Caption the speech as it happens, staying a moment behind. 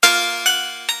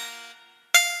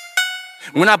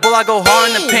When I bull, I go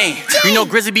hard in the paint. You know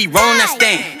Grizzly be rolling that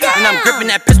stain. And I'm gripping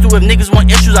that pistol. If niggas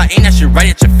want issues, I aim that shit right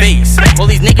at your face. All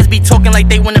these niggas be talking like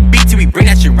they wanna beat you. We bring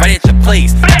that shit right at your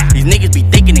place. These niggas be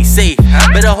thinking they safe.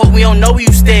 Better hope we don't know where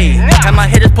you stay. Have my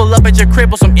hitters pull up at your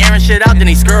crib with some airing shit out, then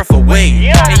they scurf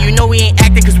away. And you know we ain't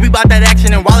acting cause we bout that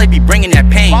action, and while they be bringing that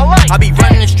pain, I be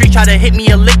running the street, try to hit me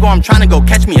a lick, or I'm trying to go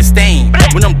catch me a stain.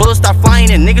 When them bullets start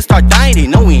flying and niggas start dying, they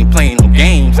know we ain't playing no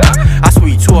games. I swear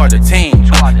you too hard to tame.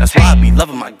 That's why I be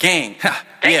loving my gang.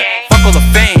 Yeah, fuck all the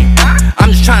fame.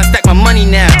 I'm just trying to stack my money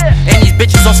now. And these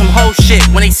bitches on some whole shit.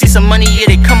 When they see some money, yeah,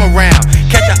 they come around.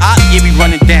 Catch a op, yeah, we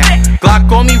running down. Glock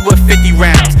on me with 50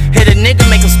 rounds. Hit a nigga,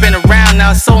 make him spin around.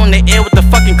 Now it's so in the air with the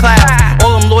fucking clouds.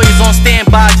 All them lawyers on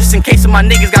standby, just in case of my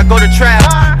niggas got go to trial.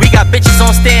 We got bitches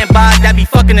on standby that be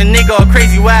fucking a nigga or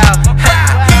crazy wild.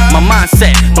 My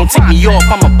mindset, don't take me off,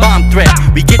 I'm a bomb threat.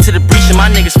 We get to the breach and my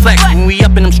niggas flex. When we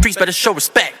up in them streets, better show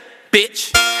respect,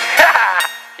 bitch.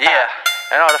 Yeah,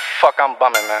 and all the fuck I'm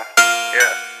bumming, man.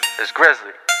 Yeah, it's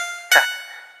Grizzly.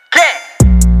 Gang!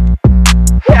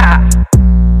 Yeah.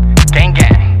 Gang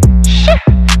gang. Shit.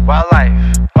 Wild life.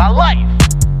 Wild life.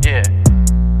 Yeah.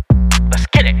 Let's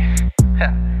get it.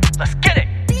 Let's get it.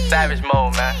 Savage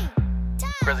mode, man.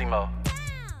 Grizzly mode.